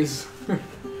 Cheers.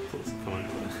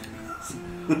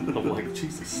 I'm like,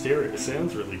 Jesus, stereo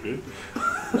sounds really good.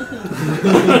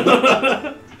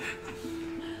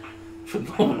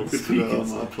 Phenomenal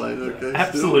speakers. I played okay.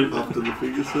 Absolutely. After the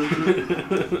finger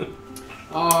surgery.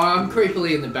 Oh, I'm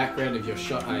creepily in the background of your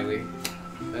shot, Hayley.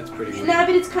 That's pretty weird. No,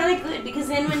 but it's kind of good because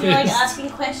then when you're like asking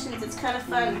questions, it's kind of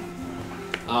fun.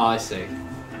 Oh, I see.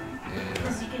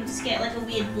 Because you can just get like a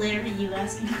weird blare of you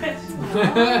asking questions.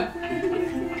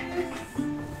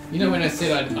 You know when I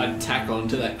said I'd tack on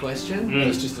to that question? That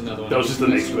was just another one. That was just the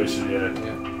next question, yeah.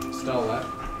 Stole that.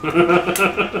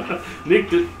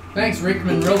 Nicked it. Thanks,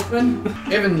 Rickman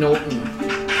Rilkman. Evan Norton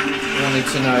wanted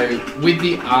to know, with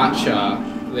the Archer,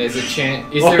 there's a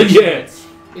chance... Is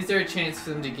there a chance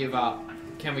for them to give up?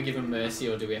 Can we give them mercy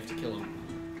or do we have to kill them?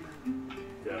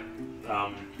 Yeah.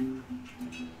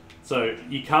 So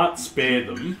you can't spare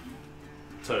them.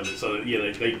 So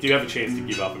yeah, they do have a chance to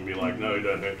give up and be like, no,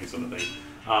 don't hurt me, sort of thing.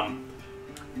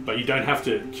 But you don't have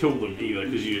to kill them either,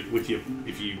 because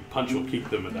if you punch or kick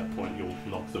them at that point, you'll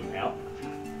knock them out.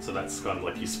 So that's kind of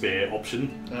like your spare option.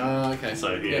 Oh, okay.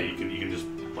 So yeah, you can just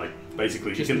like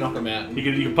basically just you can knock them out. You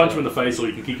can punch them in the face or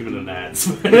you can kick them in the nads,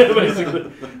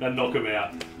 basically, and knock them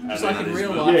out. Just like in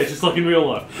real life. Yeah, just like in real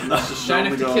life. Don't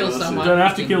have to kill someone. You don't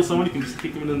have to kill someone. You can just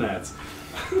kick them in the nads.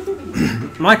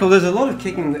 Michael, there's a lot of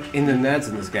kicking in the nads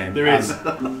in this game. There is.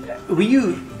 Were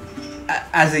you,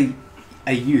 as a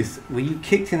youth, were you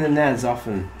kicked in the nads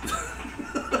often?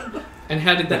 And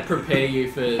how did that prepare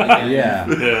you for the game? Yeah.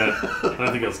 I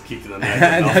don't think I was kicked in the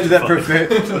nads. How did that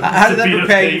prepare you?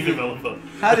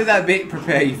 How did that bit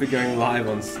prepare you for going live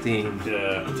on Steam?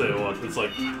 Yeah, I'll tell you what, it's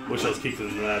like, wish I was kicked in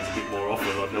the nads a bit more often.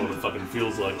 I'd know what it fucking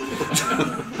feels like.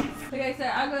 Okay, so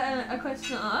I've got a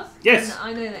question to ask. Yes. And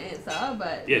I know the answer,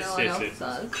 but yes, no one else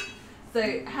does.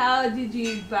 So how did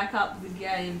you back up the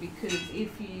game? Because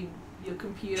if you your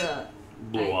computer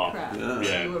blew ate up. crap.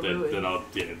 Yeah. You were ruined. Then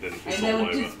it's And all there would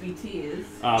over. just be tears.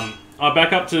 I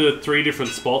back up to 3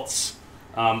 different spots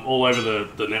all over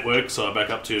the network. So I back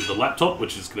up to the laptop,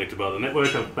 which is connected by the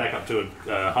network. I back up to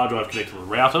a hard drive connected to the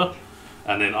router.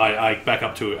 And then I back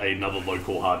up to another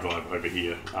local hard drive over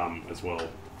here as well,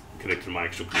 connected to my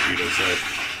actual computer.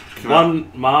 So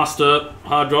 1 master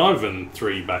hard drive and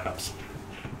 3 backups.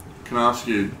 Can I ask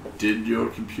you, did your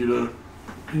computer...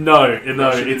 No, Crash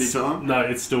at any it's time? no,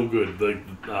 it's still good.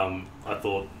 I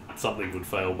thought something would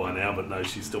fail by now, but no,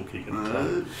 she's still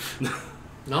kicking.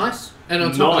 Nice. And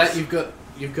on top Nice. of that,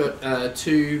 you've got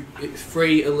 2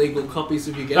 free illegal copies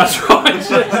of your game. That's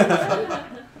right.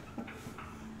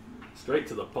 Straight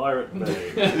to the pirate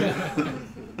bay. Does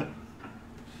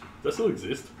that still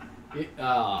exist? It's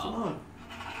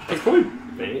probably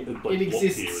banned. Like, It blocked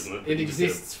exists. here, isn't it? It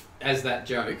exists as that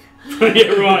joke.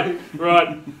 Yeah,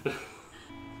 right.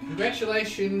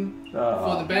 Congratulations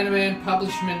for the Bannerman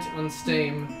publishment on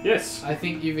Steam. Yes. I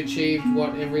think you've achieved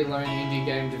what every lone indie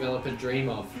game developer dream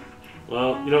of.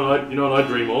 Well, you know what I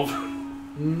dream of.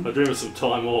 I dream of some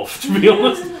time off, to be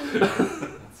honest.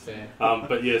 That's fair.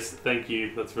 But yes, thank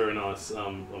you. That's very nice.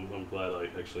 I'm glad I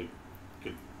actually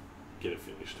could get it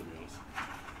finished, to be honest.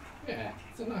 Yeah,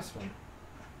 it's a nice one.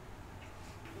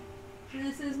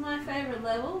 This is my favourite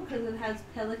level because it has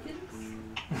pelicans.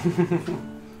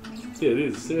 Yeah, it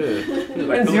is. Yeah.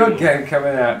 When's your game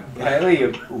coming out, Haley?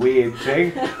 You weird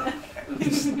thing.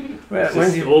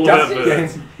 When's your all about dust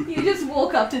birds. game? You just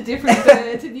walk up to different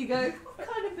birds and you go, what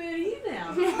kind of bird are you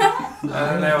now?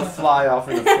 And they'll fly off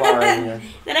in a flying.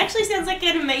 That actually sounds like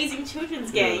an amazing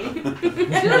children's game.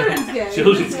 Children's game.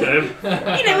 Children's game.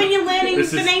 You know, when you're learning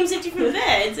This the is- names of different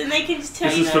birds and they can just tell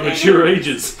This you is their for name. mature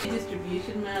ages.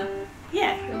 Distribution map.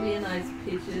 Yeah. There'll be a nice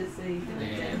picture so you can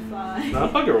identify. Nah,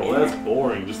 bugger all. That's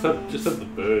boring. Just have the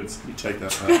birds. You take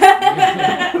that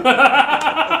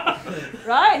back.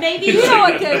 Right? Maybe You you know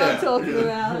what can, game I'm talking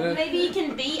about. maybe you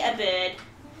can be a bird.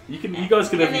 You guys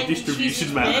can have And your then you distribution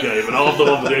choose map your game, and I'll have the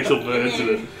one with the actual birds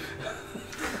in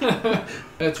it.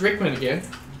 It's Rickman again.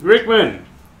 Rickman.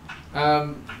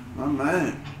 Oh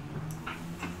man.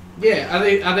 Yeah,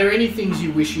 are there any things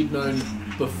you wish you'd known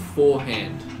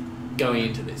beforehand going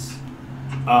into this?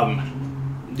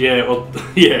 Yeah, well,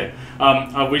 yeah.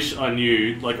 I wish I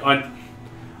knew,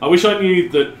 I wish I knew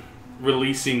that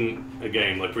releasing a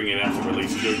game, like bringing it out to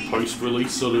release, doing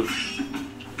post-release sort of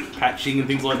patching and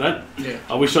things like that. Yeah.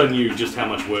 I wish I knew just how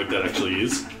much work that actually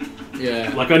is.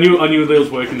 Yeah. Like I knew there was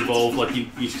work involved. Like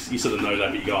you sort of know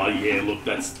that, but you go, oh yeah, look,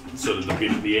 that's sort of the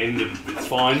bit at the end, and it's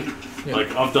fine. Yeah.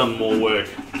 Like I've done more work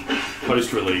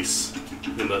post-release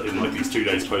in like these 2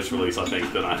 days post-release, I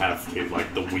think, than I have in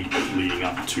like the week leading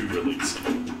up to release.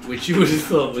 Which you would have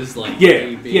thought was like Yeah,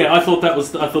 really big. yeah. I thought that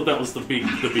was the big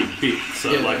bit.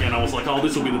 So Yeah. and I was like, oh,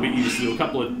 this will be the bit. You just do a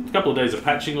couple of days of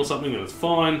patching or something, and it's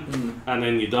fine. And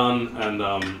then you're done. And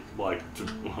I don't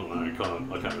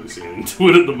know, I can't really see anything to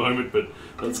it at the moment, but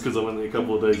that's because I'm only a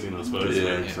couple of days in, I suppose.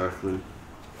 Yeah, exactly.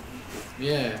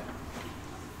 Yeah.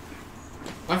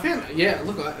 I found,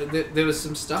 there was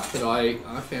some stuff that I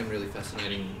found really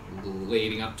fascinating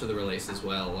leading up to the release as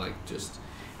well, like just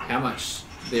how much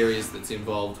there is that's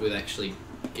involved with actually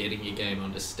getting your game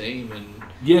onto Steam, and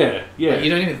Yeah. like, you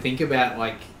don't even think about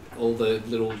like all the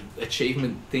little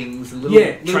achievement things, and little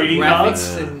trading graphics cards.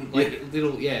 and like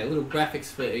little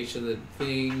graphics for each of the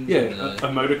things. Yeah, and,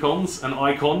 emoticons, an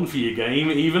icon for your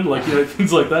game, even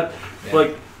things like that. Yeah.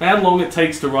 Like how long it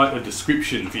takes to write a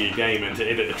description for your game and to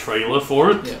edit a trailer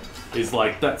for it is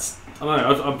like that's. I don't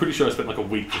know. I'm pretty sure I spent like a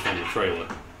week just on the trailer,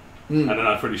 and then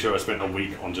I'm pretty sure I spent a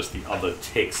week on just the other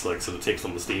text, like so the text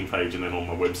on the Steam page and then on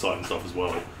my website and stuff as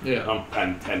well. Yeah.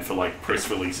 And for like press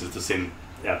releases to send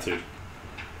out to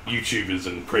YouTubers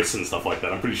and press and stuff like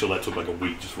that. I'm pretty sure that took like a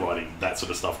week just writing that sort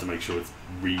of stuff to make sure it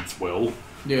reads well.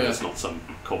 Yeah. And it's not some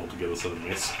cobbled together sort of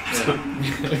mess.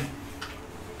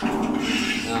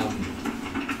 Yeah.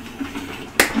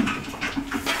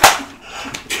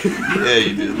 Yeah,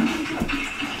 you did.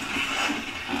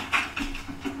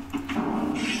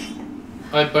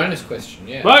 Bonus question,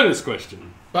 yeah. Bonus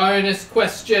question. Bonus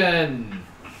question.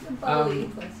 The bully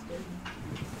question.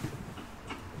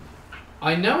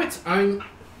 I know it's own.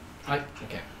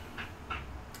 Okay.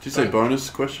 Did you say bonus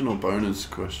question or bonus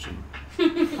question?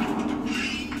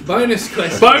 Bonus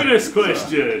question. Bonus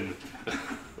question.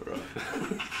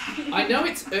 I know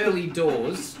it's early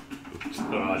doors.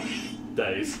 Alright.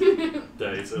 Days.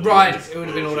 Right, it would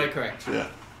have been autocorrect. Yeah.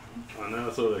 I know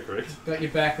that's autocorrect. Got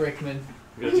your back, Rickman.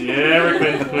 Yeah,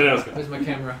 Rickman. What else? Where's my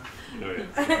camera? Oh, yeah.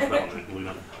 That one there,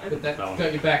 Luna. Put that, That one.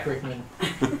 got your back, Rickman.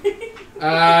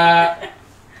 I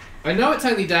know it's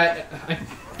only day.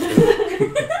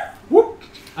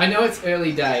 I know it's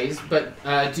early days, but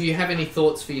do you have any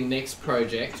thoughts for your next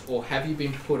project, or have you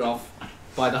been put off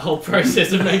by the whole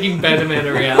process of making Bannerman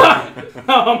a reality?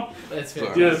 That's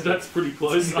fair. Yeah, that's pretty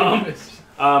close.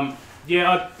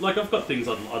 Yeah, I've got things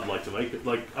I'd like to make.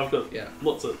 Like, I've got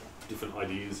lots of different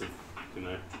ideas of,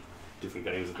 different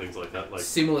games and things like that. Like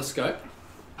similar scope?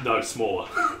 No, smaller.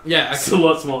 Yeah, okay. It's a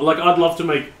lot smaller. Like, I would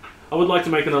like to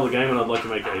make another game, and I'd like to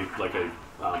make a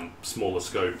smaller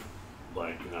scope,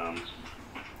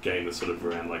 game that's sort of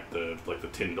around the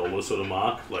 $10 sort of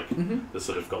mark, that's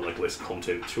sort of got less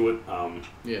content to it.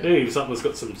 Something that's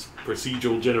got some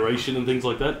procedural generation and things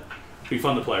like that. It'd be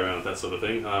fun to play around with that sort of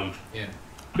thing.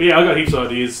 But yeah, I got heaps of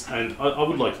ideas, and I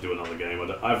would like to do another game.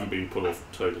 I haven't been put off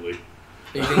totally.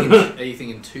 Are you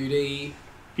thinking 2D?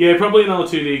 Yeah, probably another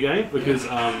 2D game, because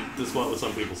despite what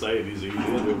some people say, it is easier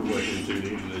to work in 2D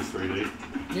than it is 3D.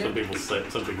 Yeah.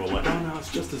 Some people are like, oh no,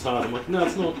 it's just as hard. I'm like, no,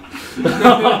 it's not.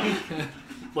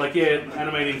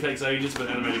 Animating takes ages, but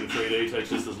animating in 3D takes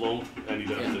just as long, and you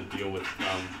don't have to deal with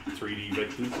 3D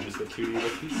vectors. You just got 2D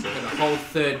vectors. So. Got a whole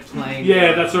third plane.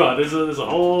 Yeah, that's right. There's a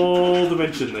whole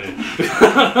dimension there.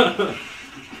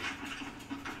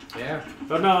 Yeah.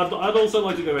 But no, I'd also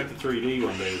like to go back to 3D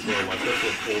one day as well. Like, that's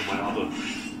what all my other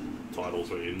titles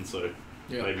were in. So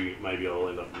maybe I'll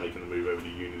end up making a move over to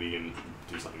Unity and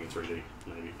do something in 3D.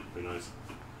 Maybe, who knows?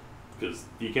 Because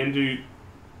you can do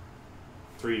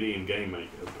 3D in Game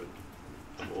Maker, but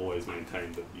I've always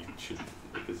maintained that you shouldn't,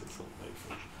 because it's not made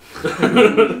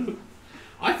for.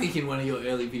 I think in one of your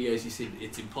early videos you said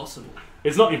it's impossible.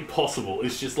 It's not impossible.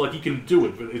 It's just like you can do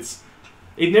it, but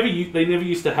they never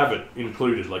used to have it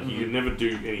included. Like you could never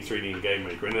do any 3D in Game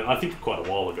Maker, and I think quite a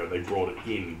while ago they brought it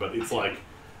in. But it's like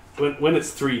when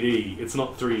it's 3D, it's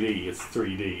not 3D, it's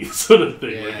 3D sort of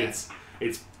thing. Yeah. Like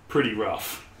it's pretty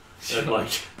rough, and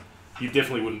you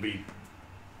definitely wouldn't be.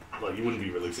 You wouldn't be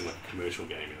releasing a commercial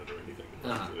game in it or anything.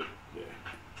 I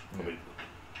mean,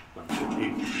 I'm sure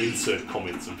insert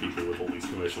comments of people with all these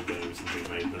commercial games and being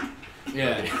made them.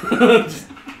 Yeah. Just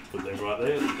put them right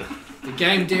there. The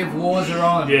game dev wars are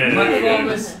on. Yeah.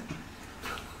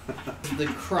 The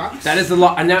crux. That is a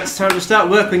lot, and now it's time to start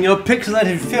work on your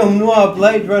pixelated film noir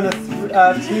Blade Runner 2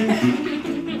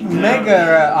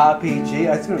 mega RPG.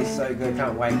 It's going to be so good,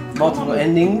 can't wait. Multiple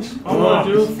endings. I want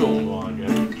to do a film noir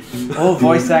game. All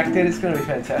voice acted, it's going to be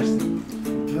fantastic.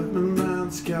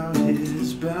 So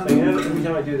every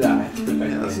time I do that, I have to put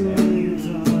back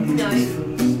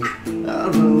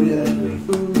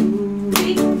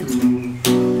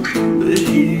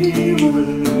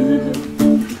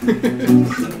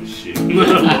Shit.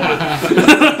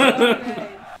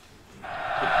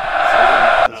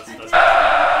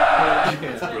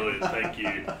 That's brilliant, thank you.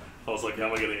 I was like, how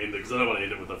am I going to end it? Because I don't want to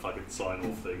end it with a fucking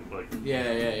sign-off thing.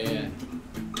 Yeah.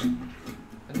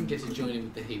 I didn't get to join in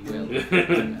with the heat well.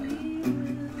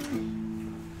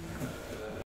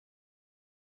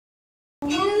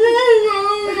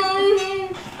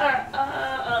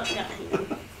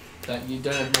 You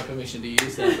don't have my permission to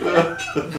use that.